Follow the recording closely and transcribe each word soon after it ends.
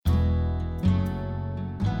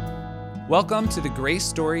Welcome to the Grace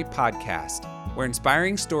Story Podcast, where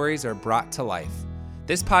inspiring stories are brought to life.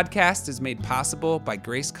 This podcast is made possible by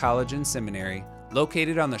Grace College and Seminary,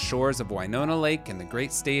 located on the shores of Winona Lake in the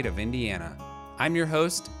great state of Indiana. I'm your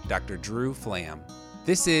host, Dr. Drew Flam.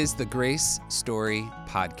 This is the Grace Story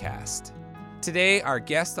Podcast. Today, our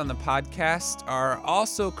guests on the podcast are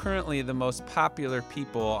also currently the most popular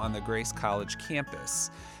people on the Grace College campus.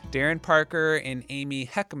 Darren Parker and Amy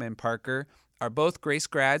Heckman Parker are both Grace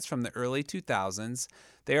grads from the early 2000s.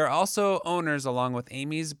 They are also owners, along with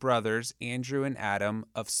Amy's brothers, Andrew and Adam,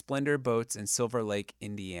 of Splendor Boats in Silver Lake,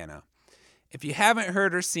 Indiana. If you haven't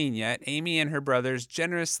heard or seen yet, Amy and her brothers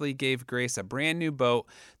generously gave Grace a brand new boat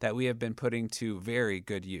that we have been putting to very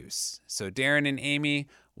good use. So Darren and Amy,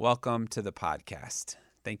 welcome to the podcast.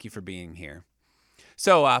 Thank you for being here.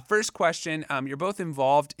 So first question, you're both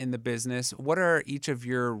involved in the business. What are each of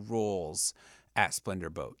your roles at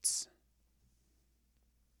Splendor Boats?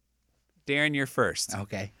 Darren, you're first.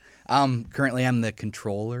 Okay. Currently, I'm the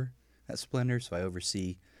controller at Splendor, so I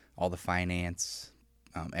oversee all the finance,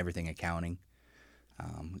 everything accounting.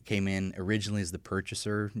 Came in originally as the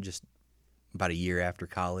purchaser just about a year after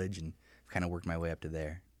college and kind of worked my way up to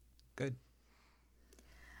there. Good.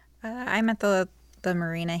 I'm at the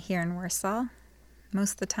marina here in Warsaw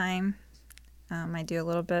most of the time. I do a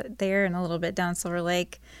little bit there and a little bit down Silver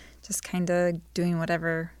Lake, just kind of doing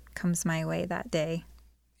whatever comes my way that day.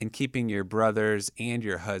 And keeping your brothers and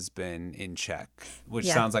your husband in check, which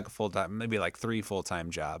sounds like a full-time, maybe like 3 full-time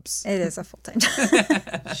jobs. It is a full-time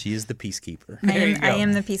job. She is the peacekeeper. I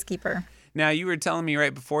am the peacekeeper. Now, you were telling me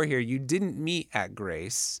right before here, you didn't meet at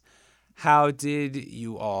Grace. How did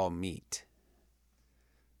you all meet?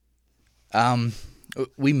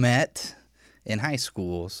 We met in high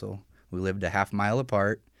school, so we lived a half mile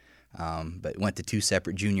apart, but went to 2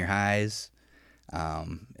 separate junior highs.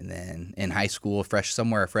 And then in high school,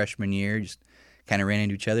 our freshman year, just kind of ran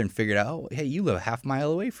into each other and figured out, oh, hey, you live a half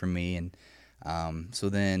mile away from me. And so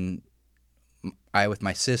then I with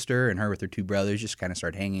my sister and her with her 2 brothers just kind of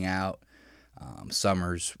started hanging out,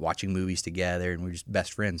 summers, watching movies together, and we were just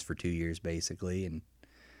best friends for 2 years, basically. And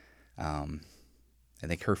I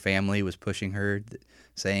think her family was pushing her,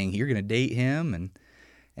 saying, you're going to date him,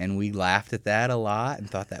 and we laughed at that a lot and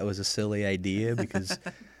thought that was a silly idea because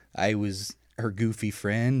I was her goofy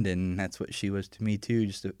friend, and that's what she was to me too,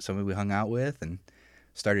 just somebody we hung out with, and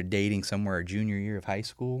started dating somewhere our junior year of high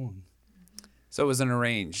school. So it was an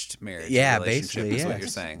arranged marriage relationship, basically, is what you're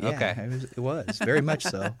saying. Yeah, okay. It was very much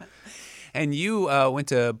so. And you went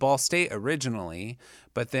to Ball State originally,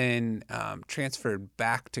 but then transferred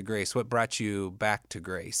back to Grace. What brought you back to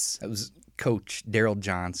Grace? It was Coach Daryl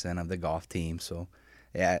Johnson of the golf team. So,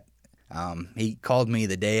 yeah, he called me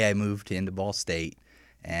the day I moved into Ball State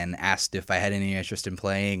and asked if I had any interest in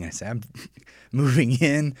playing. I said, I'm moving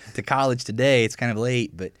in to college today. It's kind of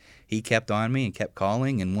late, but he kept on me and kept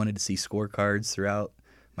calling and wanted to see scorecards throughout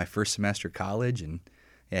my first semester of college. And,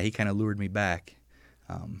 yeah, he kind of lured me back.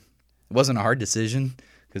 It wasn't a hard decision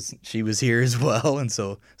because she was here as well, and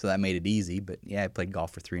so that made it easy. But, yeah, I played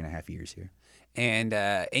golf for 3.5 years here. And,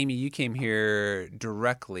 Amy, you came here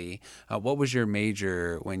directly. What was your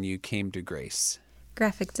major when you came to Grace?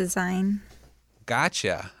 Graphic design.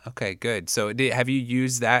 Gotcha. Okay, good. So have you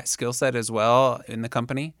used that skill set as well in the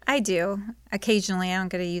company? I do. Occasionally. I don't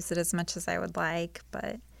get to use it as much as I would like,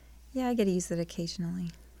 but, yeah, I get to use it occasionally.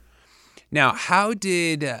 Now, how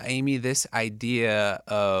did, Amy, this idea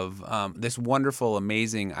of this wonderful,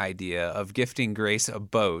 amazing idea of gifting Grace a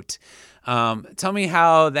boat, tell me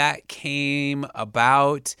how that came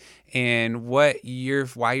about and why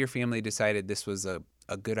your family decided this was a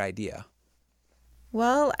good idea?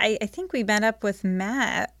 Well, I think we met up with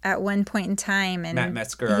Matt at one point in time. And Matt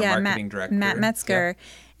Metzger, our marketing director. Matt Metzger. Yeah.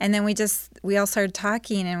 And then we all started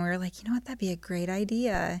talking, and we were like, you know what, that'd be a great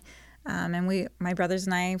idea. And my brothers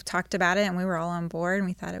and I talked about it, and we were all on board, and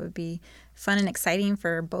we thought it would be fun and exciting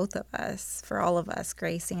for both of us, for all of us,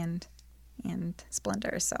 Grace and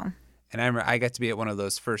Splendor. So. And I remember I got to be at one of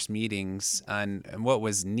those first meetings, and what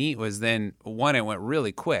was neat was then, one, it went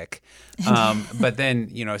really quick, but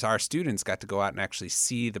then, our students got to go out and actually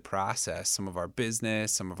see the process. Some of our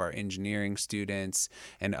business, some of our engineering students,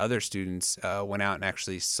 and other students went out and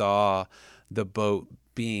actually saw the boat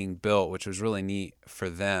being built, which was really neat for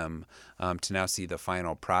them to now see the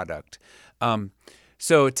final product.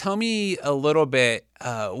 So tell me a little bit,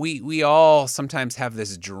 we all sometimes have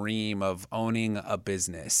this dream of owning a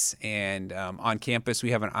business. And on campus, we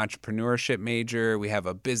have an entrepreneurship major. We have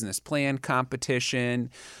a business plan competition.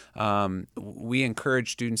 We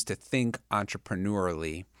encourage students to think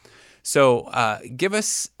entrepreneurially. So give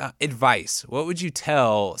us advice. What would you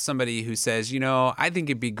tell somebody who says, I think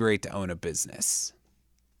it'd be great to own a business?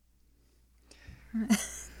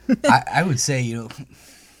 I would say,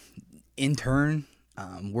 intern,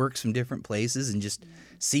 work some different places and just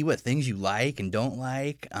see what things you like and don't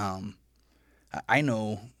like. I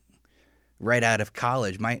know right out of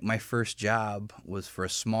college, my first job was for a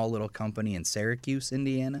small little company in Syracuse,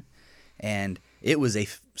 Indiana, and it was a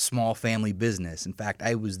small family business. In fact,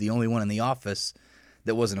 I was the only one in the office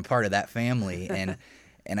that wasn't a part of that family,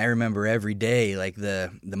 and I remember every day, like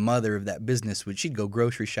the mother of that business she'd go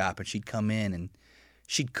grocery shop and she'd come in and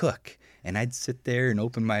she'd cook, and I'd sit there and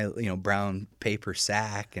open my brown paper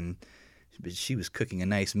sack, but she was cooking a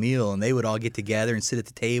nice meal, and they would all get together and sit at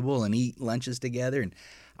the table and eat lunches together. And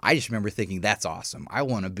I just remember thinking, that's awesome. I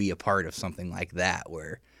want to be a part of something like that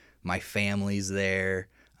where my family's there.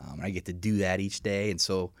 I get to do that each day. And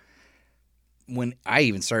so when I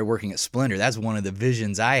even started working at Splendor, that's one of the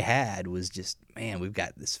visions I had was just, man, we've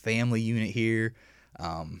got this family unit here,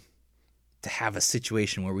 to have a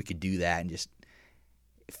situation where we could do that and just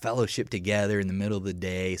fellowship together in the middle of the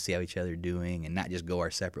day, see how each other are doing, and not just go our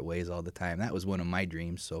separate ways all the time. That was one of my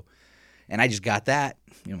dreams. So, and I just got that,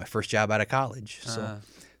 my first job out of college.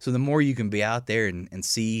 So the more you can be out there and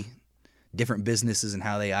see different businesses and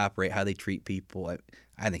how they operate, how they treat people,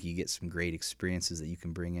 I think you get some great experiences that you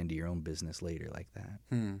can bring into your own business later like that.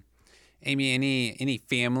 Amy, any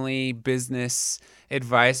family business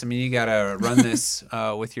advice? I mean, you got to run this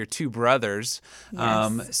with your two brothers.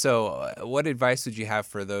 Yes. So what advice would you have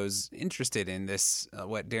for those interested in this,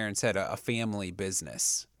 what Darren said, a family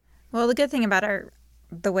business? Well, the good thing about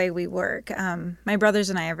the way we work, my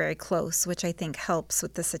brothers and I are very close, which I think helps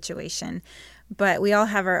with the situation. But we all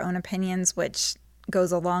have our own opinions, which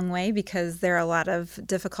goes a long way because there are a lot of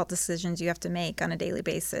difficult decisions you have to make on a daily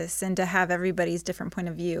basis. And to have everybody's different point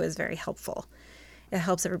of view is very helpful. It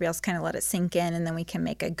helps everybody else kind of let it sink in, and then we can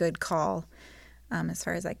make a good call as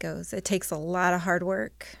far as that goes. It takes a lot of hard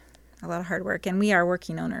work, and we are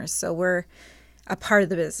working owners. So we're a part of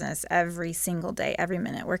the business every single day, every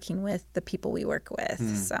minute, working with the people we work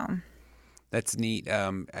with. So that's neat.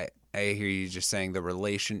 I hear you just saying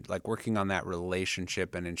working on that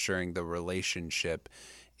relationship and ensuring the relationship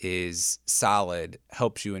is solid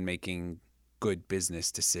helps you in making good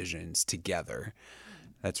business decisions together.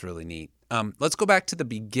 That's really neat. Let's go back to the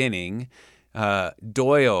beginning.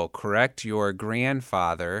 Doyle, correct? Your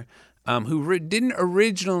grandfather, who didn't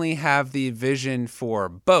originally have the vision for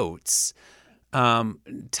boats.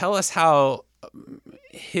 Tell us how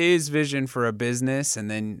his vision for a business, and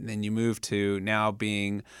then you move to now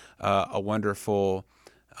being a wonderful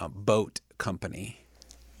boat company.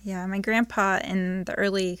 Yeah, my grandpa in the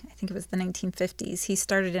early, I think it was the 1950s, he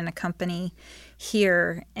started in a company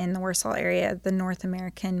here in the Warsaw area, the North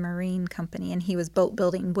American Marine Company, and he was boat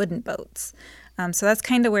building wooden boats. So that's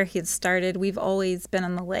kind of where he had started. We've always been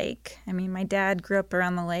on the lake. I mean, my dad grew up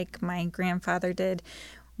around the lake. My grandfather did.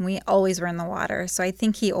 We always were in the water. So I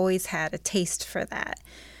think he always had a taste for that.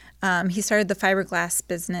 He started the fiberglass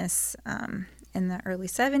business in the early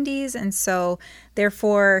 70s. And so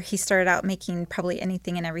therefore, he started out making probably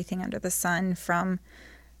anything and everything under the sun, from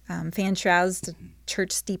fan shrouds to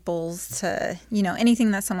church steeples to, anything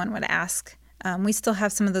that someone would ask. We still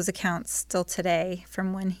have some of those accounts still today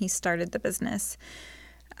from when he started the business.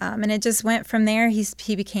 And it just went from there.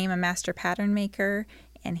 He became a master pattern maker,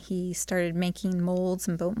 and he started making molds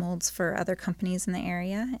and boat molds for other companies in the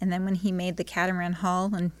area. And then when he made the Catamaran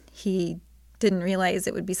hull, and he didn't realize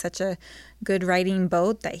it would be such a good riding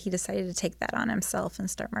boat, that he decided to take that on himself and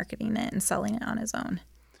start marketing it and selling it on his own.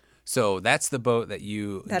 So that's the boat that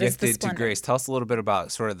you gifted to Grace. Tell us a little bit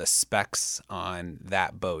about sort of the specs on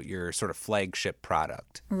that boat, your sort of flagship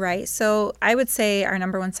product. Right. So I would say our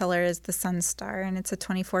number one seller is the Sunstar, and it's a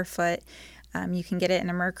 24-foot. You can get it in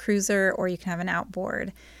a Mer Cruiser, or you can have an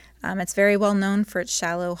outboard. It's very well known for its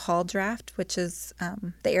shallow hull draft, which is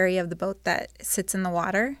the area of the boat that sits in the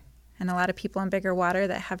water. And a lot of people in bigger water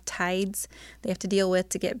that have tides they have to deal with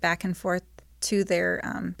to get back and forth to their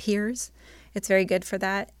piers. It's very good for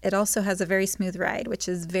that. It also has a very smooth ride, which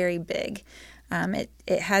is very big.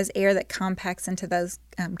 It has air that compacts into those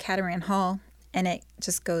catamaran hull, and it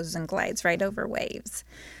just goes and glides right over waves.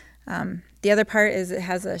 The other part is it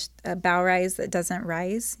has a bow rise that doesn't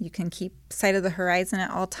rise. You can keep sight of the horizon at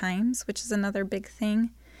all times, which is another big thing.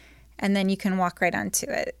 And then you can walk right onto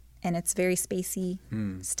it, and it's very spacey,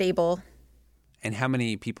 stable. And how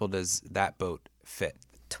many people does that boat fit?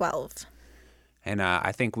 12. And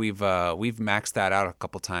I think we've maxed that out a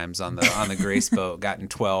couple times on the Grace boat, gotten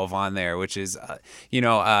 12 on there, which is,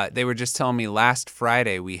 they were just telling me last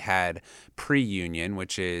Friday we had pre-union,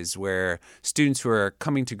 which is where students who are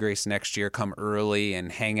coming to Grace next year come early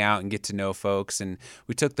and hang out and get to know folks. And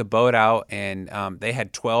we took the boat out, and they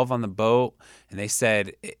had 12 on the boat, and they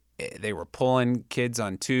said they were pulling kids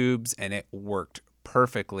on tubes, and it worked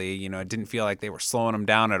perfectly. It didn't feel like they were slowing them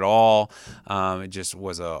down at all. It just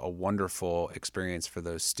was a wonderful experience for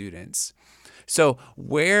those students. So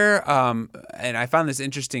where, and I found this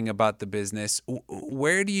interesting about the business,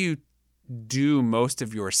 where do you do most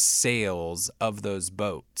of your sales of those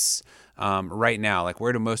boats right now? Like,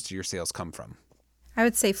 where do most of your sales come from? I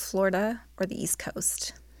would say Florida or the East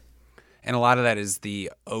Coast. And a lot of that is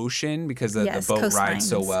the ocean because the boat rides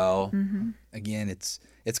so well. Mm-hmm. Again,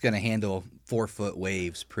 it's going to handle 4-foot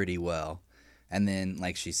waves pretty well. And then,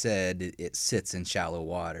 like she said, it sits in shallow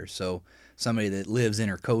water. So somebody that lives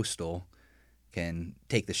intercoastal can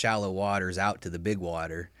take the shallow waters out to the big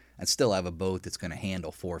water and still have a boat that's going to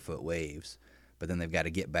handle 4-foot waves. But then they've got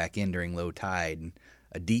to get back in during low tide. And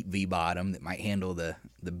a deep V-bottom that might handle the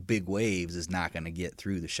big waves is not going to get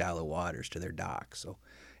through the shallow waters to their dock. So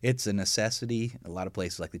it's a necessity. A lot of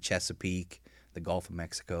places like the Chesapeake, the Gulf of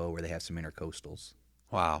Mexico, where they have some intercoastals.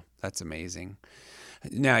 Wow, that's amazing.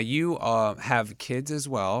 Now, you have kids as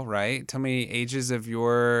well, right? Tell me ages of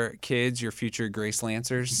your kids, your future Grace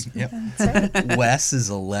Lancers. Yep. That's right. Wes is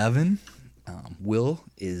 11, Will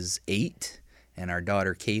is 8, and our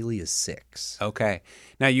daughter Kaylee is 6. Okay.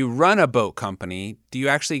 Now, you run a boat company. Do you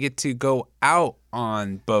actually get to go out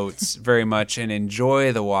on boats very much and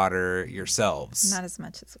enjoy the water yourselves? Not as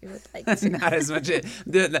much as we would like to. Not as much.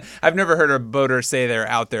 I've never heard a boater say they're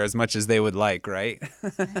out there as much as they would like, right?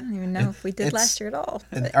 I don't even know if we did last year at all.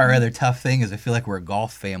 Our other tough thing is I feel like we're a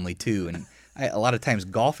golf family too, and a lot of times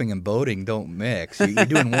golfing and boating don't mix. You're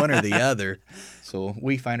doing one or the other, so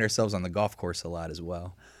we find ourselves on the golf course a lot as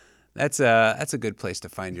well. That's a good place to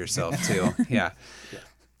find yourself too. Yeah.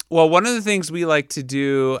 Well, one of the things we like to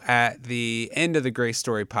do at the end of the Grace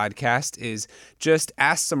Story podcast is just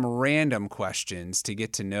ask some random questions to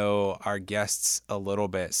get to know our guests a little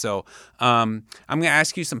bit. So I'm going to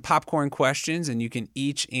ask you some popcorn questions, and you can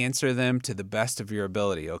each answer them to the best of your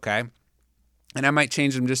ability, okay? And I might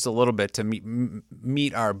change them just a little bit to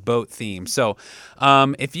meet our boat theme. So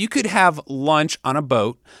if you could have lunch on a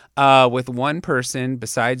boat with one person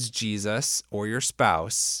besides Jesus or your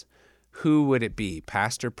spouse, who would it be,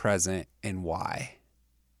 past or present, and why?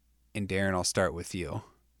 And Darren, I'll start with you.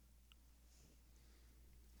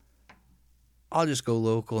 I'll just go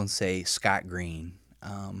local and say Scott Green.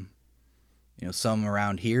 Some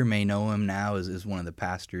around here may know him now as one of the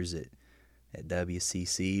pastors at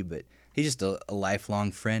WCC, but he's just a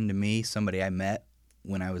lifelong friend to me, somebody I met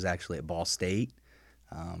when I was actually at Ball State.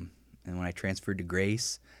 And when I transferred to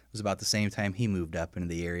Grace, it was about the same time he moved up into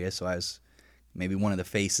the area, so I was maybe one of the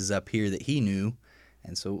faces up here that he knew.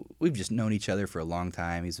 And so we've just known each other for a long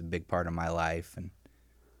time. He's a big part of my life, and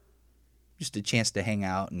just a chance to hang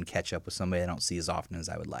out and catch up with somebody I don't see as often as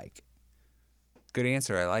I would like. Good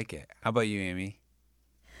answer. I like it. How about you, Amy?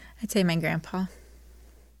 I'd say my grandpa.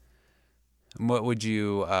 What would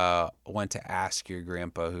you want to ask your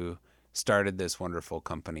grandpa who started this wonderful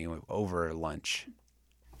company over lunch?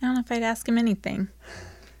 I don't know if I'd ask him anything,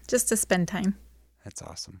 just to spend time. That's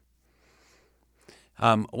awesome.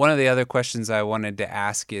 One of the other questions I wanted to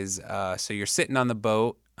ask is, so you're sitting on the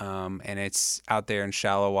boat and it's out there in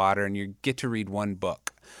shallow water and you get to read one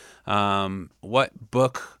book. What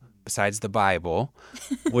book, besides the Bible,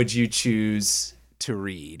 would you choose to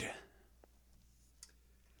read?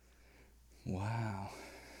 Wow.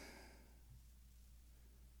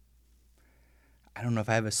 I don't know if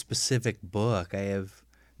I have a specific book. I have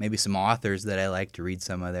maybe some authors that I like to read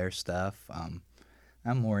some of their stuff. I'm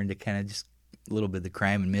more into kind of just a little bit of the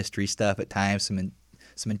crime and mystery stuff at times,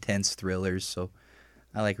 some intense thrillers. So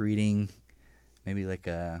I like reading maybe like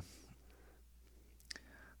I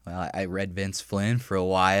read Vince Flynn for a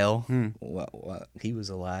while while he was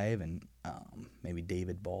alive, and maybe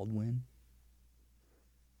David Baldwin.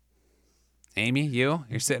 Amy, you're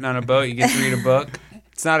sitting on a boat. You get to read a book.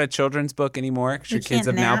 It's not a children's book anymore because your kids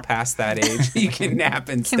have now passed that age. You can nap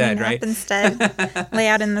instead, right? Can we nap instead? Lay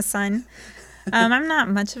out in the sun. I'm not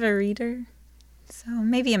much of a reader, so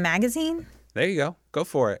maybe a magazine. There you go. Go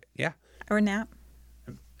for it. Yeah. Or nap.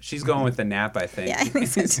 She's going with the nap, I think. Yeah, I think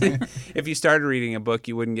so too. If you started reading a book,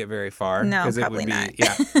 you wouldn't get very far. No, probably not.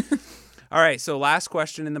 Yeah. All right, so last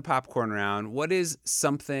question in the popcorn round. What is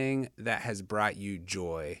something that has brought you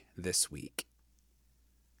joy this week?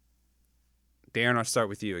 Darren, I'll start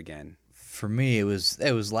with you again. For me, it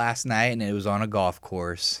was last night, and it was on a golf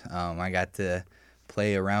course. I got to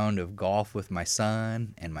play a round of golf with my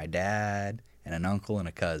son and my dad and an uncle and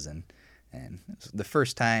a cousin. And it was the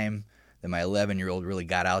first time that my 11-year-old really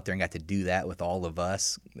got out there and got to do that with all of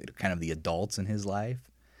us, kind of the adults in his life.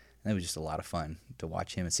 And it was just a lot of fun to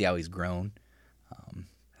watch him and see how he's grown.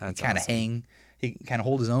 That's kind of awesome. He kind of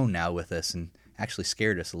hold his own now with us, and actually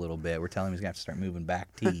scared us a little bit. We're telling him he's going to have to start moving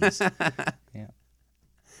back tees. Yeah.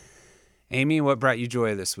 Amy, what brought you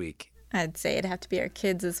joy this week? I'd say it'd have to be our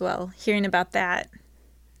kids as well. Hearing about that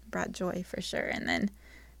brought joy for sure. And then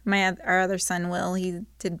our other son, Will, he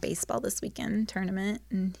did baseball this weekend tournament,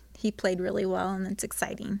 and he played really well, and it's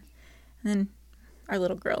exciting. And then our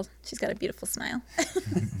little girl, she's got a beautiful smile.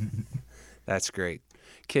 That's great.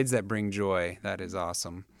 Kids that bring joy. That is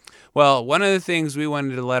awesome. Well, one of the things we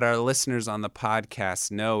wanted to let our listeners on the podcast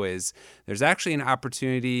know is there's actually an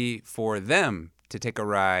opportunity for them to take a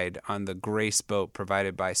ride on the Grace boat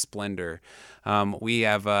provided by Splendor. We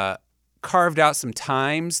have carved out some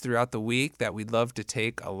times throughout the week that we'd love to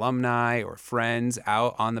take alumni or friends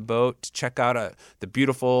out on the boat to check out the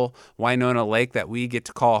beautiful Winona Lake that we get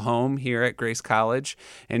to call home here at Grace College.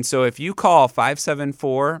 And so if you call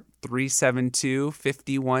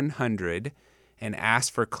 574-372-5100 and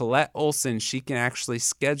ask for Colette Olson, she can actually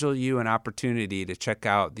schedule you an opportunity to check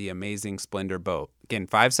out the amazing Splendor boat. Again,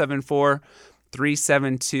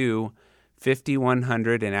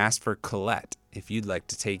 574-372-5100 and ask for Colette if you'd like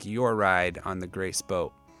to take your ride on the Grace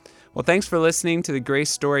boat. Well, thanks for listening to the Grace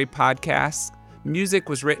Story podcast. Music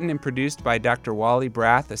was written and produced by Dr. Wally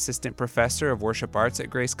Brath, Assistant Professor of Worship Arts at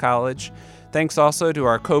Grace College. Thanks also to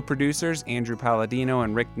our co-producers, Andrew Palladino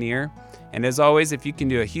and Rick Neer. And as always, if you can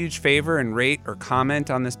do a huge favor and rate or comment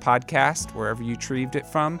on this podcast, wherever you retrieved it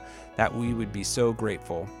from, that we would be so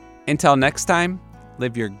grateful. Until next time,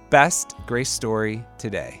 live your best Grace story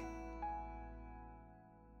today.